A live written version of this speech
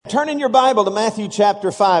turn in your Bible to Matthew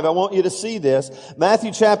chapter 5. I want you to see this.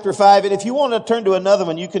 Matthew chapter 5. And if you want to turn to another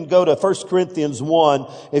one, you can go to 1 Corinthians 1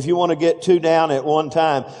 if you want to get two down at one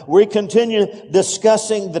time. We continue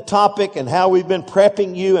discussing the topic and how we've been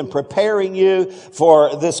prepping you and preparing you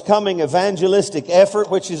for this coming evangelistic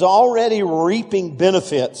effort, which is already reaping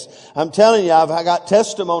benefits. I'm telling you, I got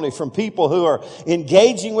testimony from people who are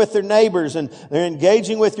engaging with their neighbors and they're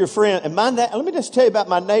engaging with your friend. And let me just tell you about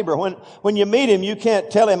my neighbor. When you meet him, you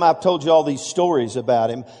can't tell him I've told you all these stories about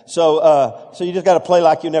him. So you just got to play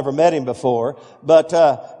like you never met him before. But,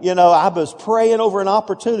 I was praying over an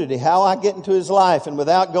opportunity, how I get into his life. And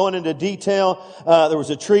without going into detail, there was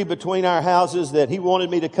a tree between our houses that he wanted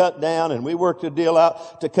me to cut down, and we worked a deal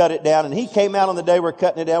out to cut it down. And he came out on the day we're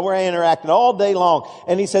cutting it down. We're interacting all day long.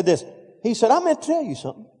 And he said this. He said, I meant to tell you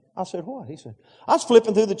something. I said, what? He said, I was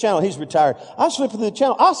flipping through the channel. He's retired. I was flipping through the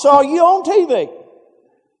channel. I saw you on TV.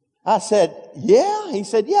 I said, yeah? He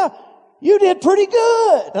said, yeah, you did pretty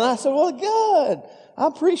good. And I said, well, good. I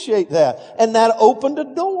appreciate that. And that opened a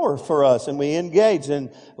door for us, and we engaged.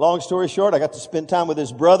 And long story short, I got to spend time with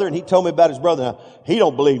his brother, and he told me about his brother. Now, he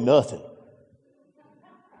don't believe nothing.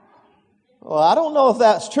 Well, I don't know if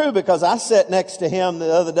that's true, because I sat next to him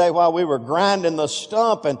the other day while we were grinding the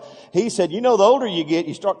stump, and he said, the older you get,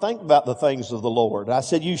 you start thinking about the things of the Lord. I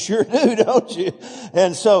said, you sure do, don't you?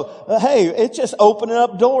 And so, hey, it's just opening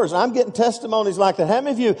up doors. And I'm getting testimonies like that. How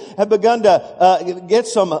many of you have begun to get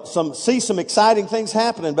see some exciting things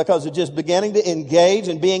happening because of just beginning to engage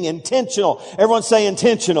and being intentional? Everyone say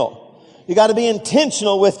intentional. You got to be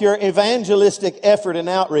intentional with your evangelistic effort and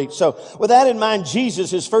outreach. So with that in mind,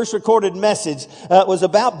 Jesus, his first recorded message was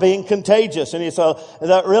about being contagious. And it's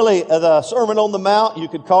really the Sermon on the Mount, you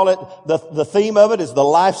could call it, the theme of it is the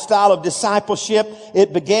lifestyle of discipleship.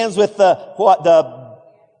 It begins with the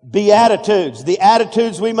Beatitudes, the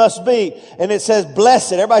attitudes we must be. And it says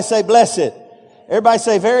blessed. Everybody say blessed. Everybody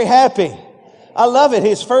say very happy. I love it.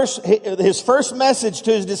 His first message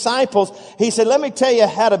to his disciples, he said, let me tell you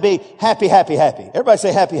how to be happy, happy, happy. Everybody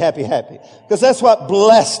say happy, happy, happy. Because that's what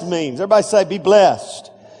blessed means. Everybody say be blessed.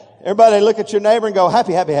 Everybody look at your neighbor and go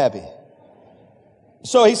happy, happy, happy.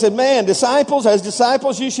 So he said, man, as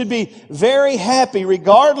disciples, you should be very happy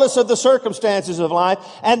regardless of the circumstances of life.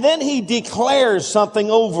 And then he declares something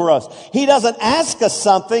over us. He doesn't ask us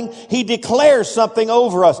something. He declares something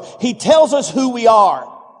over us. He tells us who we are.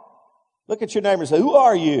 Look at your neighbor and say, who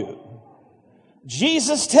are you?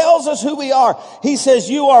 Jesus tells us who we are. He says,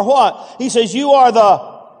 you are what? He says, you are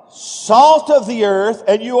the salt of the earth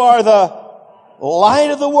and you are the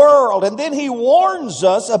light of the world. And then he warns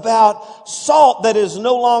us about salt that is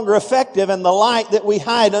no longer effective and the light that we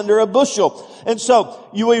hide under a bushel. And so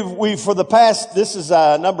we've for the past, this is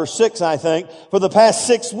number 6, I think, for the past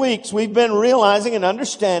 6 weeks, we've been realizing and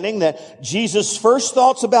understanding that Jesus' first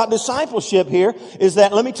thoughts about discipleship here is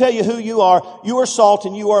that, let me tell you who you are. You are salt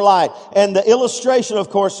and you are light. And the illustration,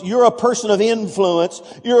 of course, you're a person of influence.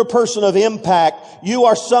 You're a person of impact. You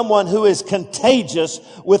are someone who is contagious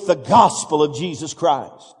with the gospel of Jesus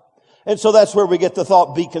Christ. And so that's where we get the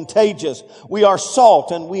thought, be contagious. We are salt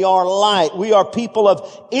and we are light. We are people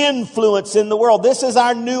of influence in the world. This is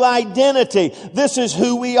our new identity. This is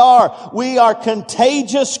who we are. We are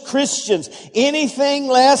contagious Christians. Anything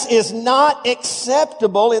less is not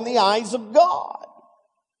acceptable in the eyes of God.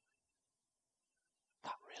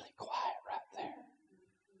 Got really quiet right there.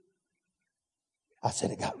 I said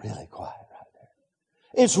it got really quiet right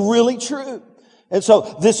there. It's really true. And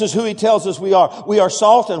so this is who he tells us we are. We are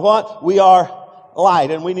salt and what? We are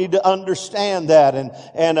light. And we need to understand that.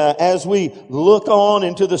 And as we look on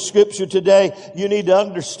into the scripture today, you need to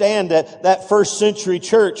understand that first century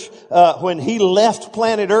church, when he left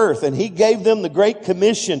planet Earth and he gave them the Great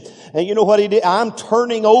Commission. And you know what he did? I'm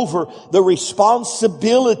turning over the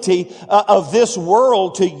responsibility of this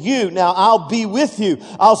world to you. Now, I'll be with you.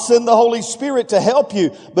 I'll send the Holy Spirit to help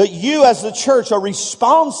you. But you as the church are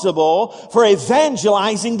responsible for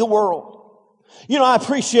evangelizing the world. I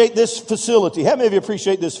appreciate this facility. How many of you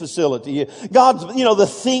appreciate this facility? God's, the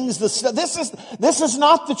things, this is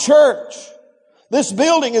not the church. This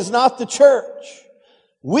building is not the church.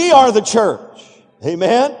 We are the church.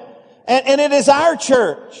 Amen. And it is our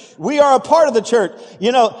church. We are a part of the church.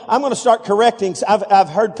 I'm going to start correcting. I've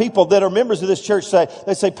heard people that are members of this church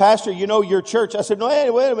say, Pastor, your church. I said, no, hey,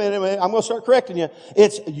 wait a minute. I'm going to start correcting you.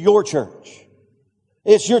 It's your church.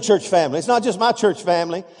 It's your church family. It's not just my church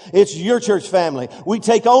family. It's your church family. We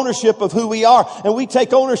take ownership of who we are, and we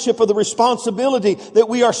take ownership of the responsibility that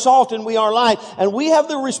we are salt and we are light. And we have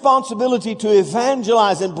the responsibility to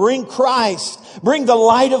evangelize and bring Christ, bring the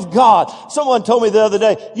light of God. Someone told me the other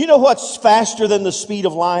day, you know what's faster than the speed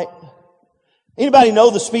of light? Anybody know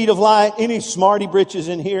the speed of light? Any smarty britches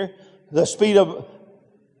in here? The speed of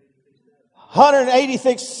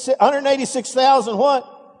 186,000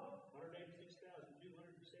 what?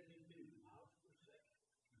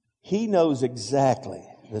 He knows exactly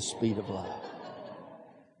the speed of light.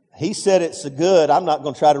 He said it's so good, I'm not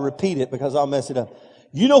going to try to repeat it because I'll mess it up.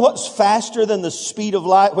 You know what's faster than the speed of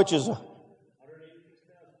light, which is...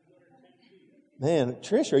 Man,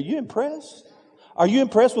 Trish, are you impressed? Are you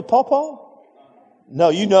impressed with Paw? No,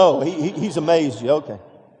 you know. He's amazed you. Okay.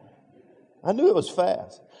 I knew it was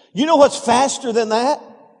fast. You know what's faster than that?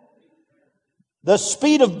 The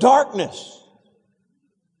speed of darkness.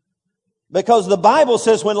 Because the Bible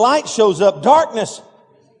says when light shows up, darkness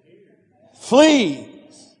flees.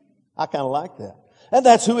 I kind of like that. And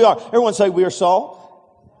that's who we are. Everyone say we are salt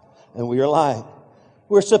and we are light.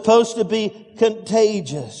 We're supposed to be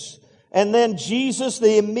contagious. And then Jesus,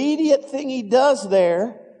 the immediate thing He does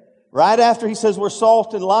there, right after He says we're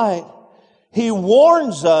salt and light, He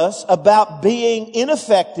warns us about being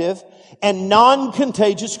ineffective and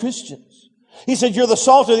non-contagious Christians. He said, you're the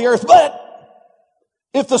salt of the earth, but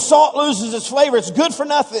if the salt loses its flavor, it's good for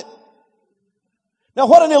nothing. Now,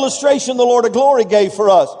 what an illustration the Lord of glory gave for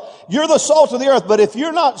us. You're the salt of the earth, but if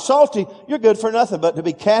you're not salty, you're good for nothing but to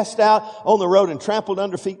be cast out on the road and trampled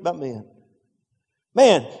under feet by men.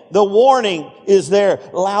 Man, the warning is there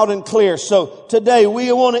loud and clear. So today we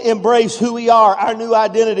want to embrace who we are, our new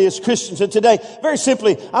identity as Christians. And today, very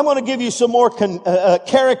simply, I'm going to give you some more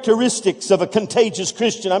characteristics of a contagious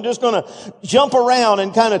Christian. I'm just going to jump around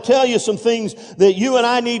and kind of tell you some things that you and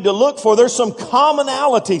I need to look for. There's some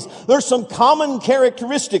commonalities. There's some common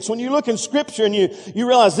characteristics. When you look in Scripture and you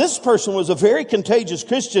realize this person was a very contagious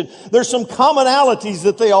Christian, there's some commonalities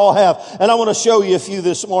that they all have. And I want to show you a few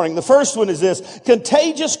this morning. The first one is this.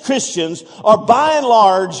 Contagious Christians are by and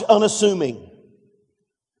large unassuming.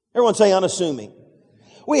 Everyone say unassuming.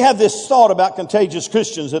 We have this thought about contagious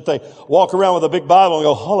Christians that they walk around with a big Bible and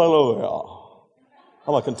go, hallelujah,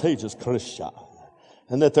 I'm a contagious Christian.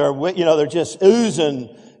 And that they're just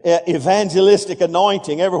oozing evangelistic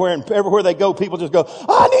anointing everywhere. And everywhere they go, people just go,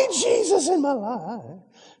 I need Jesus in my life.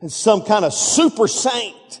 And some kind of super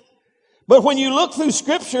saint. But when you look through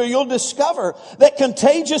Scripture, you'll discover that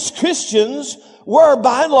contagious Christians were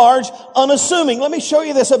by and large unassuming. Let me show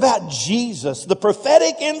you this about Jesus. The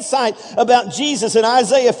prophetic insight about Jesus in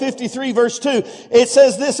Isaiah 53 verse 2. It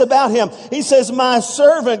says this about Him. He says, my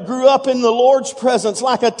servant grew up in the Lord's presence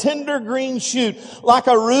like a tender green shoot, like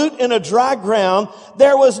a root in a dry ground.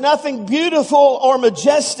 There was nothing beautiful or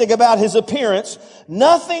majestic about His appearance,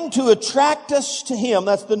 nothing to attract us to Him.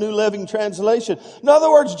 That's the New Living Translation. In other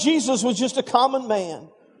words, Jesus was just a common man.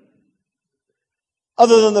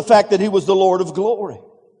 Other than the fact that He was the Lord of glory.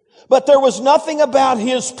 But there was nothing about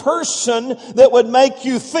His person that would make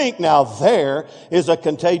you think, now there is a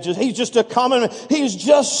contagious, He's just a common man. He's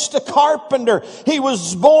just a carpenter. He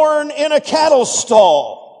was born in a cattle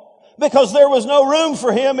stall. Because there was no room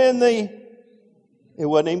for Him it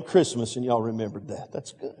wasn't even Christmas and y'all remembered that.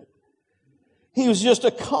 That's good. He was just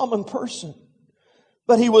a common person.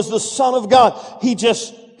 But He was the Son of God.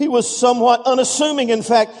 He was somewhat unassuming. In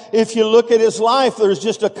fact, if you look at His life, there's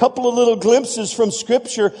just a couple of little glimpses from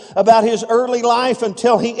Scripture about His early life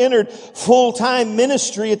until He entered full-time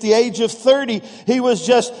ministry at the age of 30. He was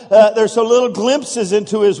just, there's some little glimpses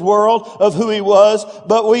into His world of who He was,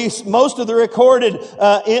 but most of the recorded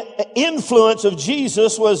influence of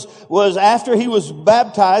Jesus was after He was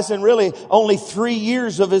baptized and really only 3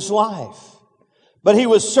 years of His life. But He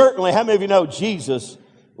was certainly, how many of you know Jesus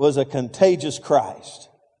was a contagious Christ?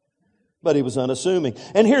 But He was unassuming.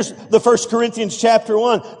 And here's the 1 Corinthians chapter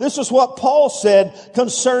 1. This is what Paul said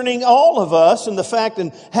concerning all of us and the fact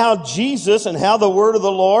and how Jesus and how the word of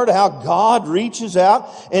the Lord, how God reaches out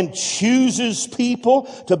and chooses people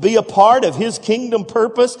to be a part of His kingdom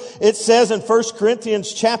purpose. It says in 1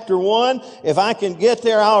 Corinthians chapter 1, if I can get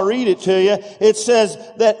there, I'll read it to you. It says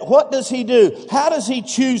that what does He do? How does He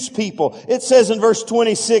choose people? It says in verse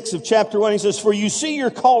 26 of chapter 1, He says, for you see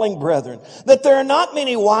your calling, brethren, that there are not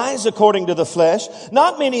many wise according to the flesh,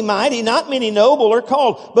 not many mighty, not many noble are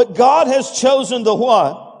called, but God has chosen the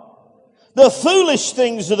what? The foolish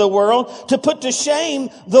things of the world to put to shame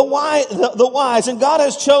the wise. And God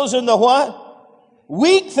has chosen the what?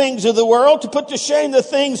 Weak things of the world to put to shame the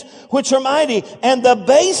things which are mighty, and the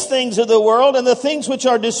base things of the world and the things which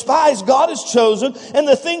are despised God has chosen, and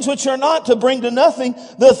the things which are not to bring to nothing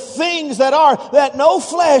the things that are, that no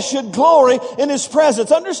flesh should glory in His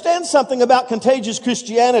presence. Understand something about contagious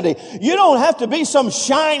Christianity. You don't have to be some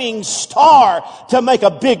shining star to make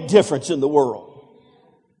a big difference in the world.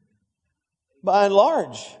 By and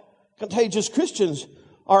large, contagious Christians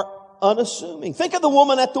are unassuming. Think of the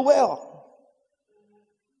woman at the well.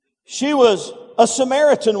 She was a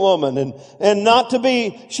Samaritan woman, and not to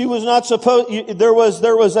be, she was not supposed, there was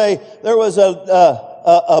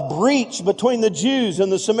a breach between the Jews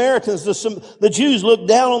and the Samaritans. The Jews looked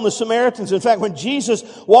down on the Samaritans. In fact, when Jesus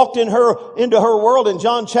walked into her world in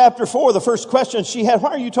John chapter 4, the first question she had, why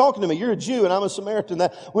are you talking to me? You're a Jew and I'm a Samaritan.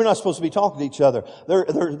 We're not supposed to be talking to each other.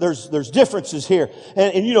 There's differences here.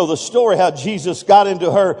 And you know the story how Jesus got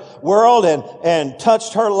into her world and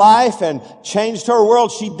touched her life and changed her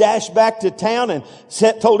world. She dashed back to town and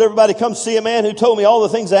told everybody, come see a man who told me all the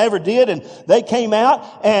things I ever did. And they came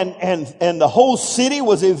out and the whole city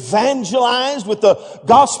was evangelized with the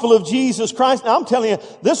gospel of Jesus Christ. Now I'm telling you,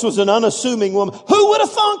 this was an unassuming woman. Who would have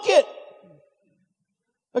thunk it?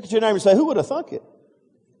 Look at your neighbor and say, who would have thunk it?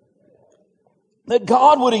 That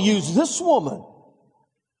God would have used this woman,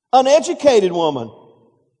 uneducated woman,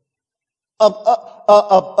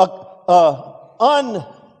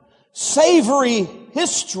 unsavory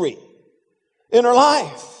history in her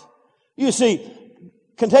life. You see,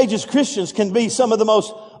 contagious Christians can be some of the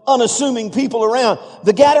most unassuming people around.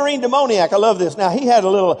 The Gadarene demoniac, I love this. Now, he had a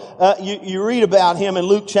little, you read about him in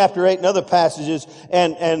Luke chapter 8 and other passages,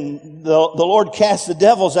 and the Lord cast the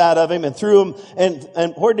devils out of him and threw them,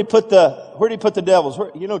 and where did he put the devils?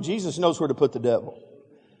 You know, Jesus knows where to put the devil.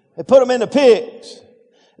 They put them in the pigs.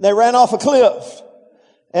 They ran off a cliff.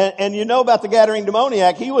 And you know about the Gadarene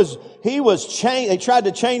demoniac, he was chained, they tried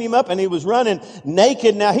to chain him up and he was running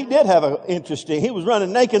naked. Now he did have he was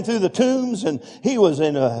running naked through the tombs and he was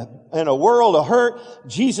in a world of hurt.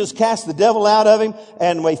 Jesus cast the devil out of him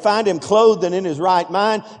and we find him clothed and in his right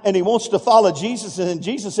mind and he wants to follow Jesus. And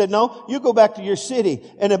Jesus said, no, you go back to your city.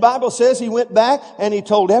 And the Bible says he went back and he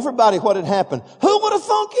told everybody what had happened. Who would have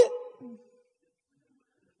thunk it?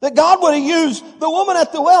 That God would have used the woman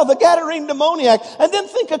at the well, the Gadarene demoniac. And then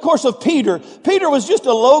think, of course, of Peter. Peter was just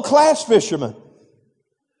a low-class fisherman.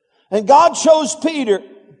 And God chose Peter,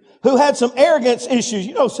 who had some arrogance issues.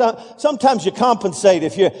 You know, sometimes you compensate.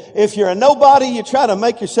 If you're a nobody, you try to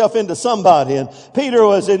make yourself into somebody. And Peter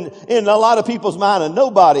was in a lot of people's mind a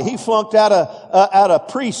nobody. He flunked out of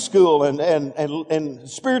preschool and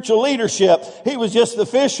spiritual leadership. He was just the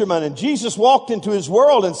fisherman. And Jesus walked into his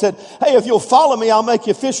world and said, hey, if you'll follow me, I'll make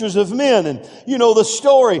you fishers of men. And you know the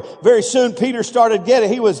story. Very soon Peter started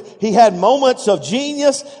getting, he had moments of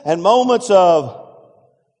genius and moments of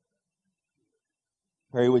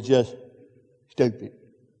where he was just stupid.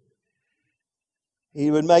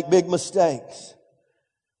 He would make big mistakes.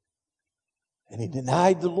 And he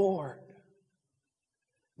denied the Lord.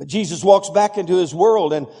 But Jesus walks back into his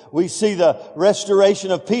world and we see the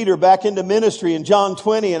restoration of Peter back into ministry in John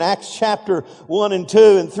 20 and Acts chapter 1 and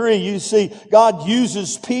 2 and 3. You see God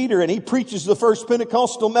uses Peter and he preaches the first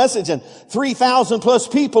Pentecostal message and 3,000 plus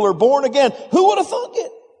people are born again. Who would have thunk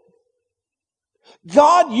it?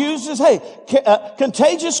 God uses,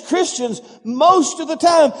 contagious Christians most of the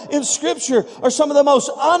time in Scripture are some of the most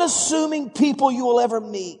unassuming people you will ever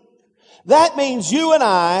meet. That means you and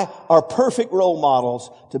I are perfect role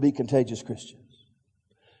models to be contagious Christians.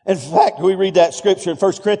 In fact, we read that Scripture in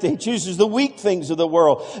 1 Corinthians. He chooses the weak things of the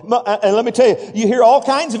world. And let me tell you, you hear all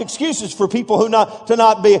kinds of excuses for people who to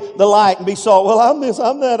not be the light and be salt. Well, I'm this,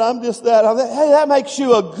 I'm that, I'm this, that, I'm that. Hey, that makes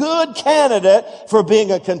you a good candidate for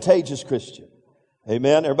being a contagious Christian.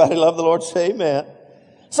 Amen. Everybody love the Lord. Say amen.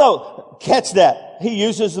 So, catch that. He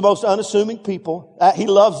uses the most unassuming people. He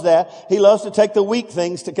loves that. He loves to take the weak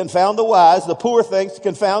things to confound the wise, the poor things to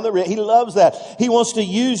confound the rich. He loves that. He wants to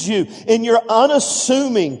use you in your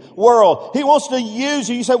unassuming world. He wants to use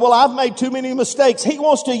you. You say, well, I've made too many mistakes. He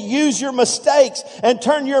wants to use your mistakes and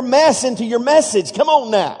turn your mess into your message. Come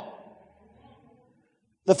on now.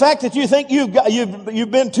 The fact that you think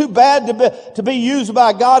you've been too bad to be used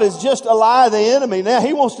by God is just a lie of the enemy. Now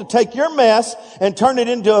he wants to take your mess and turn it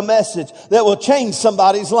into a message that will change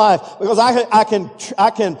somebody's life. Because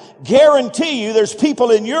I can guarantee you there's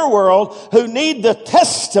people in your world who need the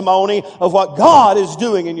testimony of what God is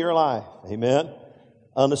doing in your life. Amen.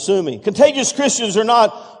 Unassuming. Contagious Christians are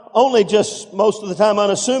not only just most of the time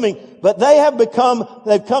unassuming, but they've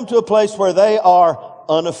come to a place where they are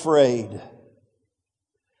unafraid.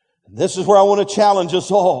 This is where I want to challenge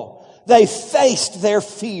us all. They faced their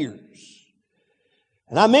fears.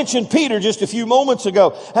 And I mentioned Peter just a few moments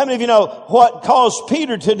ago. How many of you know what caused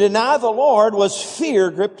Peter to deny the Lord was fear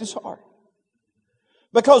gripped his heart?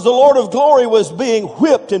 Because the Lord of glory was being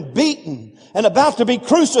whipped and beaten and about to be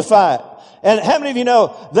crucified. And how many of you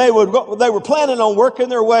know they were planning on working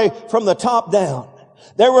their way from the top down?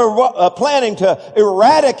 They were planning to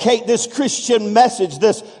eradicate this Christian message,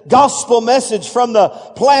 this gospel message from the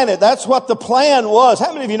planet. That's what the plan was.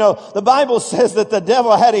 How many of you know the Bible says that the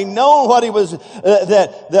devil, had he known what he was,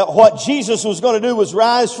 that what Jesus was going to do was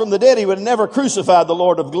rise from the dead, he would have never crucified the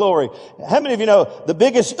Lord of glory. How many of you know the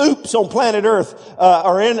biggest oops on planet Earth,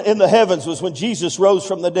 or in the heavens, was when Jesus rose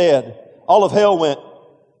from the dead? All of hell went.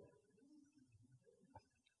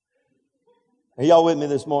 Are y'all with me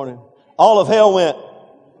this morning? All of hell went,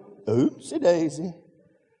 oopsie daisy.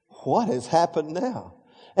 What has happened now?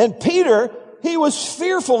 And Peter, he was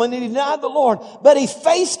fearful and he denied the Lord, but he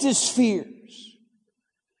faced his fears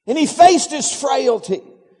and he faced his frailty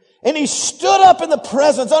and he stood up in the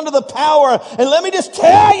presence under the power. And let me just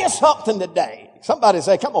tell you something today. Somebody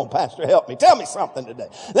say, come on, Pastor, help me. Tell me something today.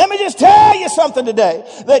 Let me just tell you something today.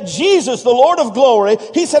 That Jesus, the Lord of glory,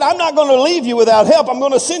 He said, I'm not going to leave you without help. I'm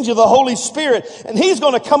going to send you the Holy Spirit. And He's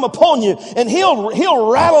going to come upon you. And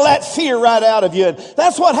He'll rattle that fear right out of you. And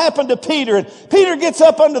that's what happened to Peter. And Peter gets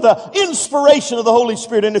up under the inspiration of the Holy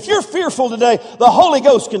Spirit. And if you're fearful today, the Holy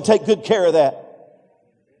Ghost can take good care of that.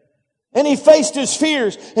 And he faced his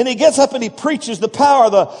fears, and he gets up and he preaches the power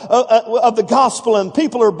of the gospel, and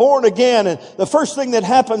people are born again. And the first thing that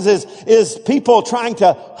happens is people trying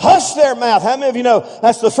to hush their mouth. How many of you know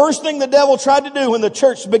that's the first thing the devil tried to do when the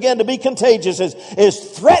church began to be contagious is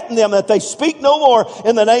threaten them that they speak no more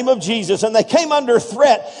in the name of Jesus. And they came under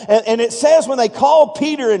threat. And it says when they called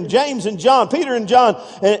Peter and James and John, and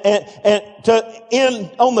to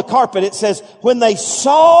end on the carpet, it says, when they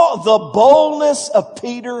saw the boldness of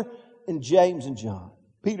Peter and James and John,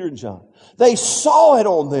 Peter and John, they saw it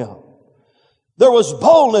on them. There was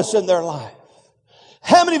boldness in their life.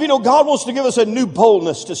 How many of you know God wants to give us a new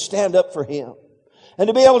boldness to stand up for Him and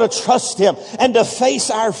to be able to trust Him and to face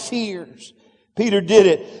our fears? Peter did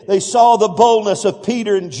it. They saw the boldness of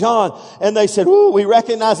Peter and John, and they said, ooh, we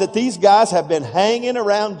recognize that these guys have been hanging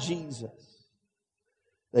around Jesus.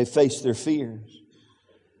 They faced their fears.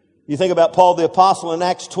 You think about Paul the Apostle in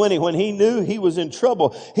Acts 20, when he knew he was in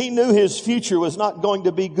trouble. He knew his future was not going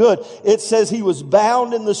to be good. It says he was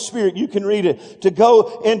bound in the Spirit. You can read it. To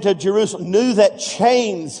go into Jerusalem. Knew that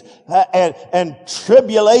chains and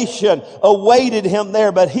tribulation awaited him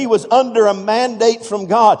there. But he was under a mandate from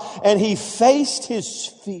God. And he faced his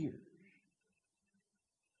fear.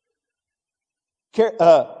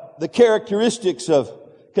 The characteristics of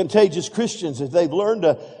contagious Christians is they've learned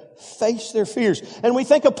to face their fears. And we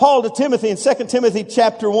think of Paul to Timothy in 2 Timothy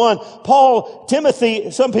chapter 1.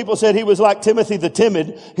 Timothy, some people said he was like Timothy the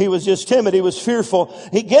timid. He was just timid. He was fearful.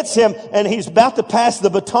 He gets him and he's about to pass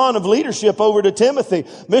the baton of leadership over to Timothy.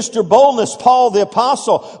 Mr. Boldness, Paul the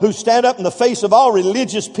Apostle, who stand up in the face of all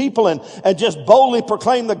religious people and just boldly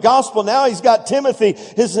proclaim the gospel. Now he's got Timothy,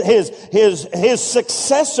 his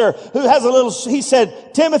successor, who has he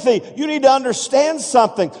said, Timothy, you need to understand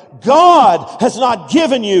something. God has not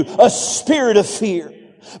given you a spirit of fear,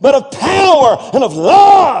 but of power and of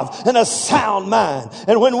love and a sound mind.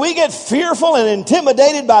 And when we get fearful and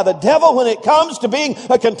intimidated by the devil when it comes to being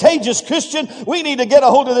a contagious Christian, we need to get a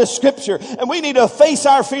hold of this scripture and we need to face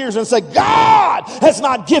our fears and say, God has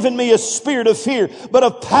not given me a spirit of fear, but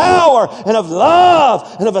of power and of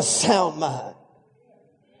love and of a sound mind.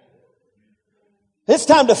 It's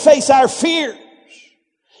time to face our fears.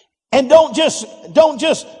 And don't just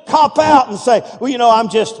cop out and say, well, you know, I'm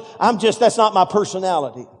just, that's not my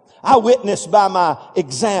personality. I witness by my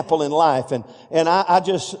example in life. And I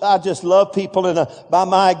just love people. And by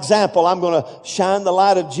my example, I'm going to shine the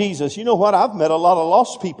light of Jesus. You know what? I've met a lot of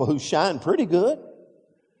lost people who shine pretty good,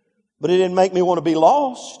 but it didn't make me want to be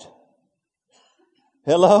lost.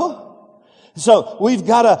 Hello? So we've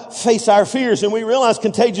got to face our fears, and we realize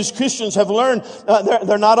contagious Christians have learned,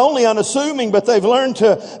 they're not only unassuming, but they've learned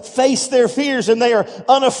to face their fears, and they are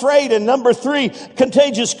unafraid. And number 3,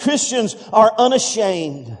 contagious Christians are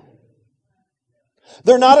unashamed.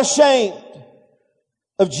 They're not ashamed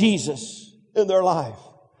of Jesus in their life.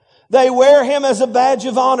 They wear Him as a badge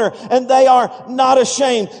of honor, and they are not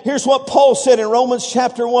ashamed. Here's what Paul said in Romans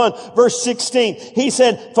chapter 1, verse 16. He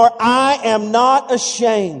said, for I am not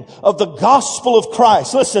ashamed of the gospel of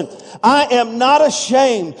Christ. Listen, I am not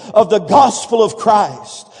ashamed of the gospel of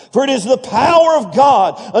Christ. For it is the power of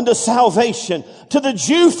God unto salvation, to the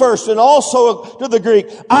Jew first and also to the Greek.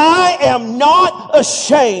 I am not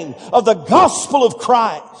ashamed of the gospel of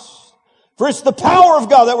Christ. For it's the power of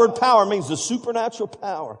God. That word power means the supernatural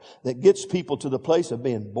power that gets people to the place of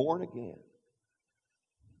being born again.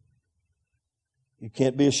 You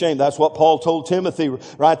can't be ashamed. That's what Paul told Timothy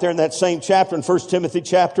right there in that same chapter in 1 Timothy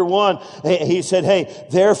chapter 1. He said, hey,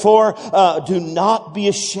 therefore, do not be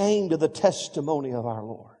ashamed of the testimony of our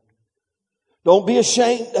Lord. Don't be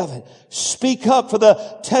ashamed of it. Speak up for the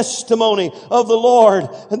testimony of the Lord.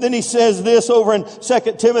 And then he says this over in 2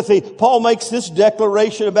 Timothy. Paul makes this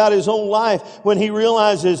declaration about his own life when he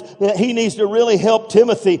realizes that he needs to really help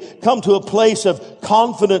Timothy come to a place of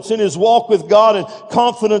confidence in his walk with God and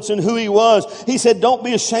confidence in who he was. He said, don't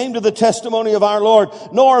be ashamed of the testimony of our Lord,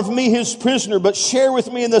 nor of me his prisoner, but share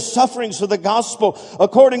with me in the sufferings for the gospel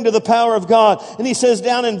according to the power of God. And he says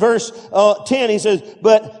down in verse 10, he says,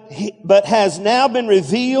 but has now been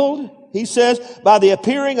revealed, he says, by the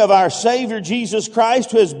appearing of our Savior Jesus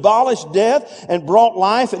Christ, who has abolished death and brought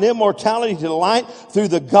life and immortality to light through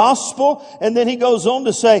the gospel. And then he goes on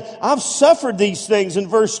to say, I've suffered these things in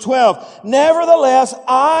verse 12. Nevertheless,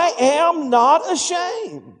 I am not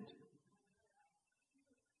ashamed.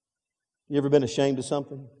 You ever been ashamed of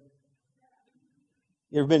something?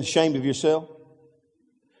 You ever been ashamed of yourself?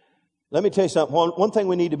 Let me tell you something. One thing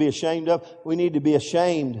we need to be ashamed of, we need to be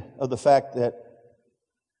ashamed of the fact that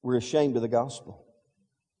we're ashamed of the gospel.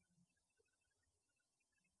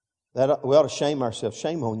 That we ought to shame ourselves.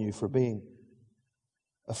 Shame on you for being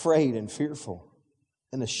afraid and fearful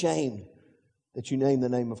and ashamed that you name the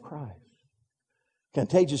name of Christ.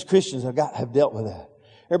 Contagious Christians have dealt with that.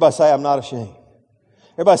 Everybody say, I'm not ashamed.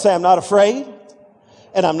 Everybody say, I'm not afraid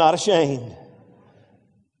and I'm not ashamed.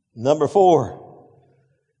 Number 4.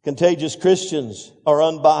 Contagious Christians are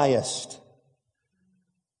unbiased.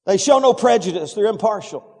 They show no prejudice. They're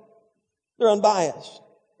impartial. They're unbiased.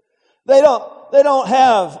 They don't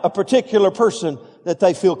have a particular person that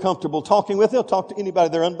they feel comfortable talking with. They'll talk to anybody.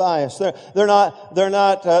 They're unbiased. They're not,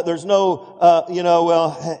 there's no,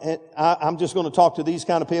 I'm just going to talk to these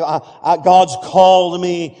kind of people. God's called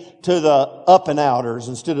me to the up and outers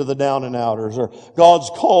instead of the down and outers, or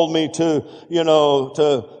God's called me to,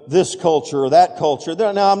 to this culture or that culture.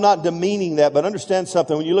 Now, I'm not demeaning that, but understand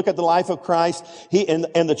something. When you look at the life of Christ,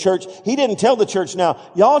 and the church, He didn't tell the church, now,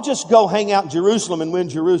 y'all just go hang out in Jerusalem and win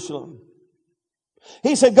Jerusalem.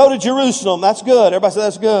 He said, go to Jerusalem. That's good. Everybody said,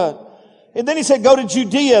 that's good. And then He said, go to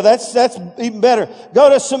Judea. That's even better. Go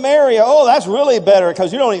to Samaria. Oh, that's really better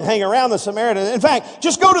because you don't even hang around the Samaritans. In fact,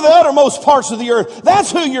 just go to the uttermost parts of the earth.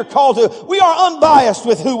 That's who you're called to. We are unbiased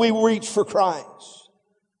with who we reach for Christ.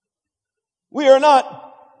 We are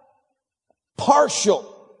not partial.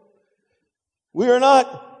 We are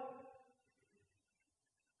not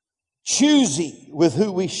choosy with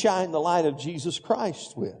who we shine the light of Jesus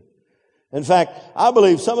Christ with. In fact, I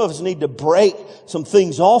believe some of us need to break some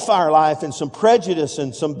things off our life and some prejudice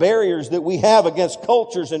and some barriers that we have against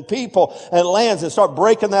cultures and people and lands, and start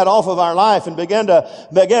breaking that off of our life and begin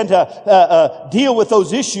to deal with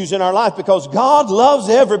those issues in our life, because God loves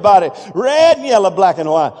everybody. Red and yellow, black and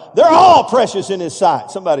white. They're all precious in His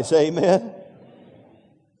sight. Somebody say amen.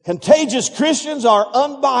 Contagious Christians are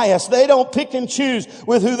unbiased. They don't pick and choose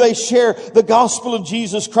with who they share the gospel of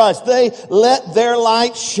Jesus Christ. They let their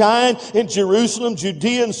light shine in Jerusalem,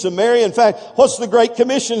 Judea, and Samaria. In fact, what's the Great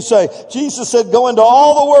Commission say? Jesus said, go into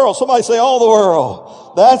all the world. Somebody say all the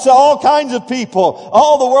world. That's all kinds of people.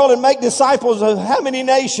 All the world, and make disciples of how many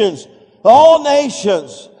nations? All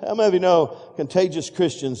nations. How many of you know contagious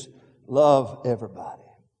Christians love everybody?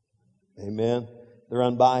 Amen. They're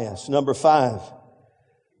unbiased. Number 5.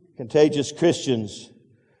 Contagious Christians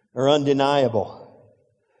are undeniable.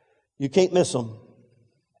 You can't miss them.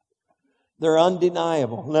 They're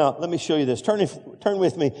undeniable. Now, let me show you this. Turn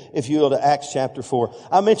with me, if you will, to Acts chapter 4.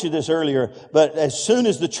 I mentioned this earlier, but as soon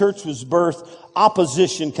as the church was birthed,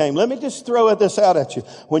 opposition came. Let me just throw this out at you.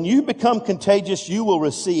 When you become contagious, you will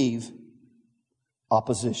receive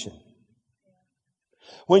opposition.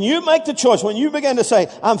 When you make the choice, when you begin to say,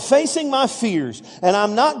 I'm facing my fears, and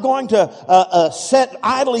I'm not going to sit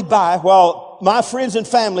idly by while my friends and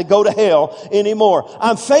family go to hell anymore.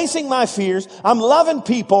 I'm facing my fears. I'm loving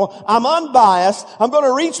people. I'm unbiased. I'm going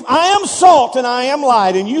to reach. I am salt and I am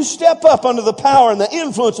light. And you step up under the power and the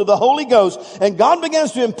influence of the Holy Ghost, and God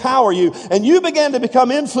begins to empower you, and you begin to become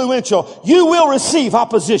influential. You will receive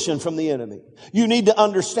opposition from the enemy. You need to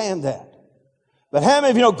understand that. But how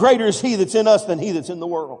many of you know greater is He that's in us than he that's in the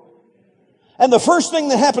world? And the first thing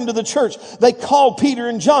that happened to the church, they called Peter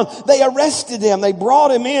and John. They arrested them. They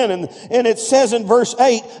brought him in. And it says in verse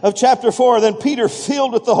 8 of chapter 4, then Peter,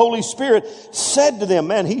 filled with the Holy Spirit, said to them,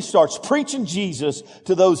 man, he starts preaching Jesus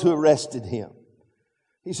to those who arrested him.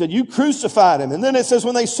 He said, you crucified him. And then it says,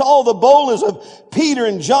 when they saw the boldness of Peter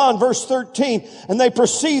and John, verse 13, and they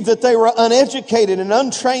perceived that they were uneducated and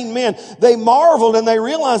untrained men, they marveled and they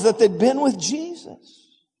realized that they'd been with Jesus.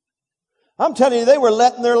 I'm telling you, they were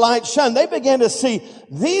letting their light shine. They began to see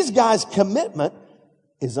these guys' commitment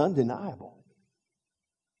is undeniable.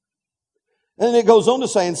 And it goes on to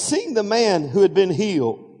say, and seeing the man who had been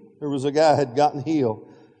healed There was a guy had gotten healed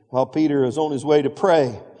while Peter is on his way to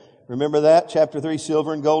pray. Remember that? Chapter 3,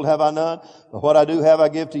 silver and gold have I none, but what I do have I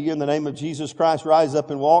give to you in the name of Jesus Christ. Rise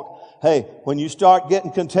up and walk. Hey, when you start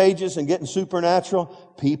getting contagious and getting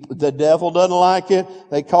supernatural, the devil doesn't like it.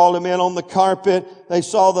 They called him in on the carpet. They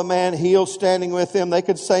saw the man healed standing with him. They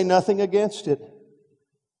could say nothing against it.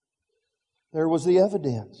 There was the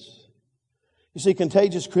evidence. You see,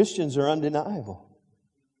 contagious Christians are undeniable.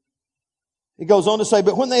 He goes on to say,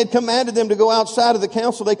 but when they had commanded them to go outside of the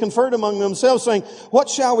council, they conferred among themselves, saying, what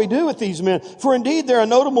shall we do with these men? For indeed there a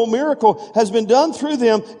notable miracle has been done through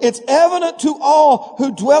them. It's evident to all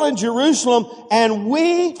who dwell in Jerusalem, and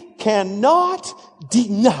we cannot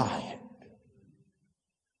deny it.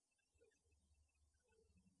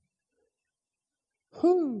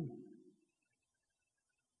 Whew.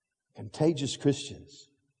 Contagious Christians.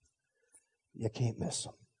 You can't miss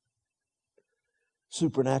them.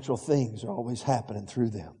 Supernatural things are always happening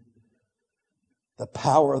through them. The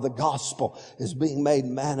power of the gospel is being made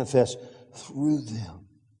manifest through them.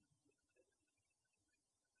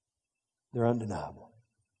 They're undeniable.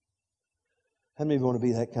 How many of you want to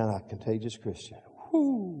be that kind of contagious Christian?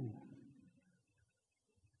 Woo.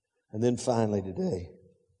 And then finally today,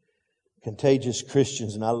 contagious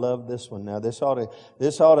Christians, and I love this one. Now, this ought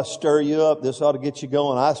to stir you up. This ought to get you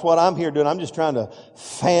going. That's what I'm here doing. I'm just trying to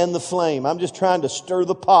fan the flame. I'm just trying to stir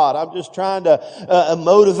the pot. I'm just trying to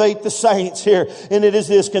motivate the saints here. And it is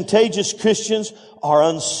this: contagious Christians are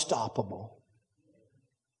unstoppable.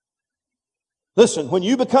 Listen, when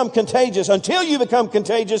you become contagious, until you become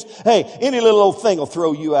contagious, hey, any little old thing will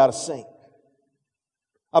throw you out of sync.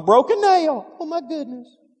 A broken nail. Oh my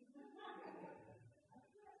goodness.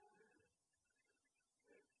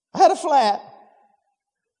 I had a flat.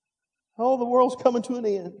 Oh, the world's coming to an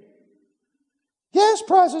end. Gas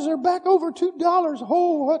prices are back over $2.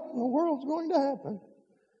 Oh, what in the world's going to happen?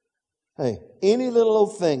 Hey, any little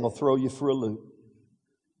old thing will throw you for a loop.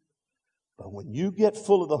 But when you get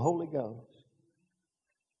full of the Holy Ghost,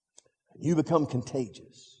 you become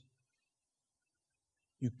contagious.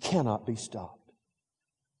 You cannot be stopped.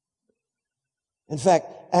 In fact,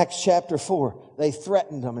 Acts chapter 4, they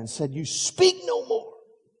threatened them and said, you speak no more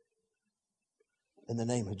in the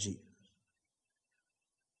name of Jesus.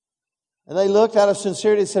 And they looked out of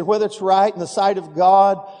sincerity and said, whether it's right in the sight of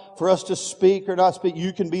God for us to speak or not speak,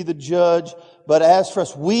 you can be the judge. But as for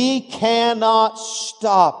us, we cannot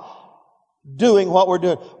stop doing what we're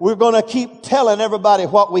doing. We're going to keep telling everybody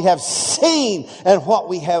what we have seen and what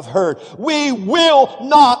we have heard. We will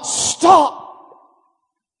not stop.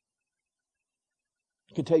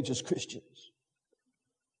 Contagious Christians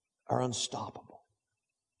are unstoppable.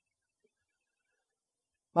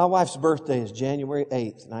 My wife's birthday is January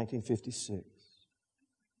 8th, 1956.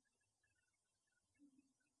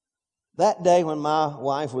 That day when my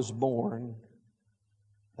wife was born,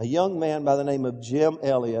 a young man by the name of Jim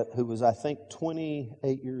Elliott, who was, I think,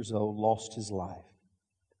 28 years old, lost his life.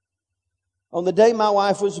 On the day my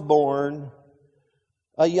wife was born,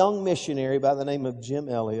 a young missionary by the name of Jim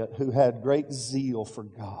Elliott, who had great zeal for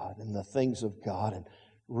God and the things of God and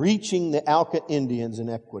reaching the Auca Indians in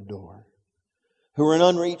Ecuador, who were an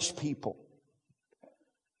unreached people.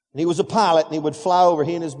 And he was a pilot, and he would fly over.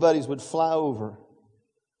 He and his buddies would fly over.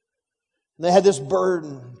 And they had this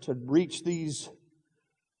burden to reach these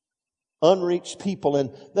unreached people.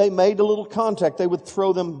 And they made a little contact. They would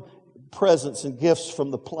throw them presents and gifts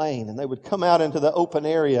from the plane. And they would come out into the open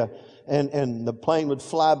area, and the plane would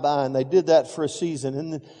fly by. And they did that for a season.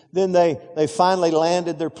 And then they finally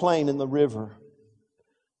landed their plane in the river.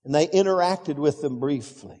 And they interacted with them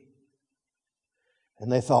briefly.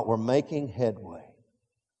 And they thought, we're making headway.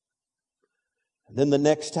 And then the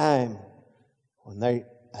next time, when they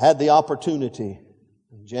had the opportunity,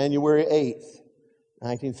 on January 8th,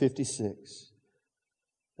 1956,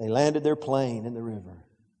 they landed their plane in the river.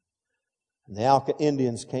 And the Auca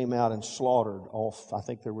Indians came out and slaughtered off, I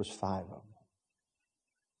think there was 5 of them.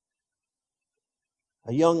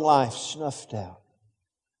 A young life snuffed out.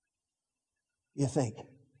 You think,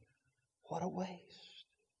 what a waste.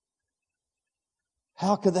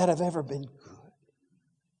 How could that have ever been good?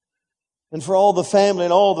 And for all the family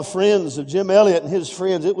and all the friends of Jim Elliott and his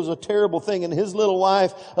friends, it was a terrible thing. And his little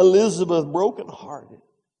wife, Elizabeth, brokenhearted.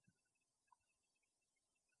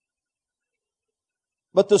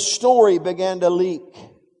 But the story began to leak.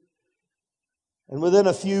 And within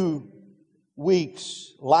a few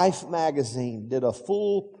weeks, Life magazine did a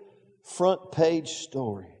full front page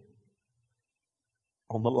story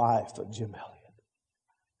on the life of Jim Elliott.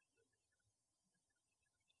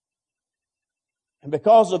 And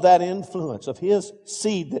because of that influence of his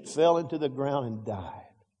seed that fell into the ground and died,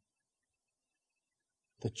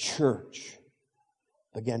 the church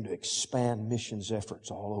began to expand missions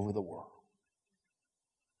efforts all over the world.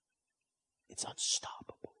 It's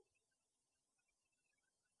unstoppable.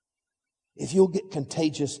 If you'll get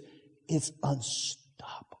contagious, it's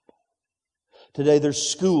unstoppable. Today there's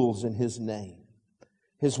schools in His name.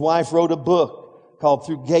 His wife wrote a book called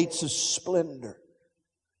Through Gates of Splendor.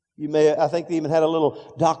 I think they even had a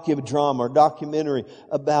little docudrama or documentary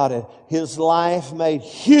about it. His life made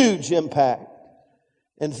huge impact.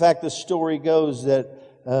 In fact, the story goes that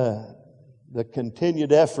the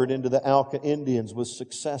continued effort into the Auca Indians was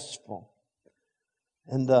successful.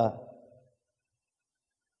 And the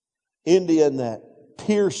Indian that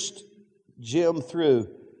pierced Jim through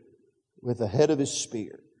with the head of his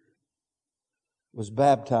spear was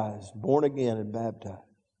baptized, born again and baptized.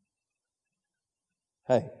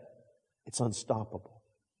 Hey, it's unstoppable.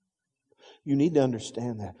 You need to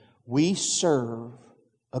understand that. We serve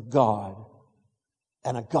a God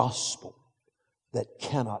and a gospel that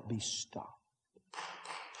cannot be stopped.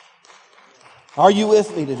 Are you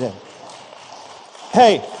with me today?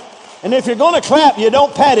 Hey, and if you're going to clap, you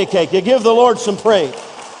don't patty cake. You give the Lord some praise.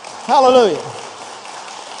 Hallelujah.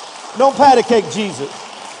 Don't patty cake Jesus.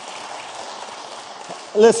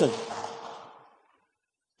 Listen.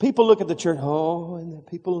 People look at the church, and the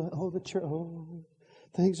people, the church,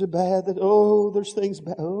 things are bad. There's things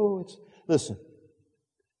bad. Listen.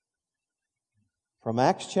 From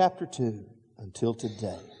Acts chapter 2 until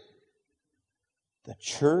today, the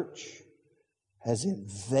church has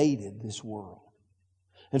invaded this world.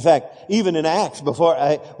 In fact, even in Acts,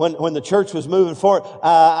 when the church was moving forward,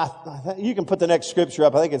 you can put the next scripture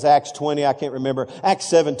up. I think it's Acts 20. I can't remember. Acts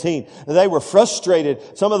 17. They were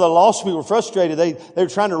frustrated. Some of the lost people were frustrated. They were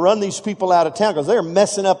trying to run these people out of town because they were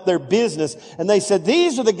messing up their business. And they said,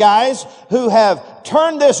 these are the guys who have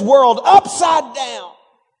turned this world upside down.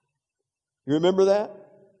 You remember that?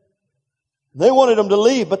 They wanted them to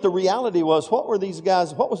leave, but the reality was, what were these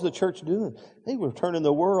guys, what was the church doing? They were turning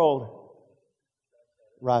the world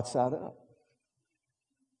right side up.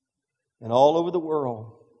 And all over the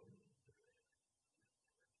world,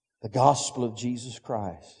 the gospel of Jesus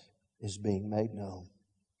Christ is being made known.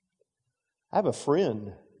 I have a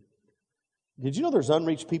friend. Did you know there's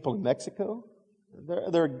unreached people in Mexico?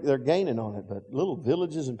 They're gaining on it, but little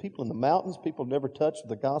villages and people in the mountains, people never touched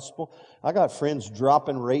the gospel. I got friends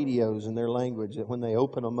dropping radios in their language that when they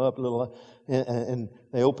open them up, and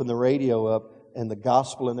they open the radio up, and the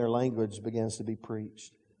gospel in their language begins to be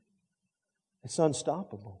preached. It's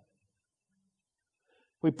unstoppable.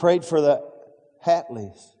 We prayed for the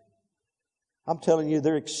Hatleys. I'm telling you,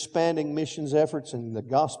 they're expanding missions efforts and the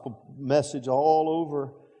gospel message all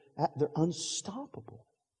over. They're unstoppable.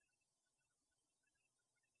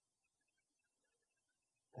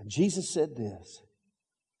 And Jesus said this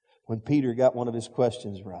when Peter got one of his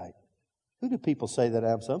questions right. Who do people say that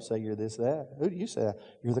I am? Some say you're this, that. Who do you say?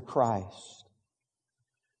 You're the Christ.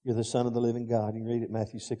 You're the Son of the living God. You can read it in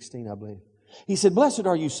Matthew 16, I believe. He said, blessed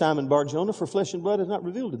are you, Simon Bar-Jonah, for flesh and blood has not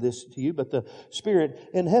revealed this to you, but the Spirit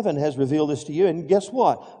in heaven has revealed this to you. And guess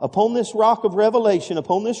what? Upon this rock of revelation,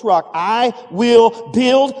 upon this rock, I will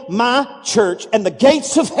build my church, and the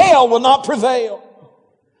gates of hell will not prevail.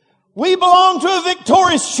 We belong to a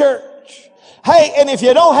victorious church. Hey, and if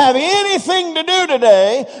you don't have anything to do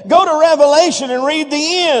today, go to Revelation and read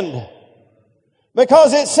the end.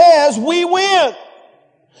 Because it says we win.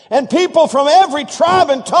 And people from every tribe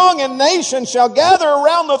and tongue and nation shall gather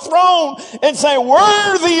around the throne and say,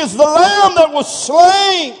 worthy is the Lamb that was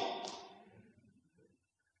slain.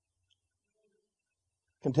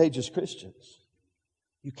 Contagious Christians.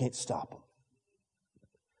 You can't stop them.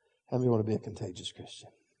 How many want to be a contagious Christian?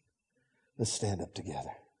 Let's stand up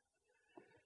together.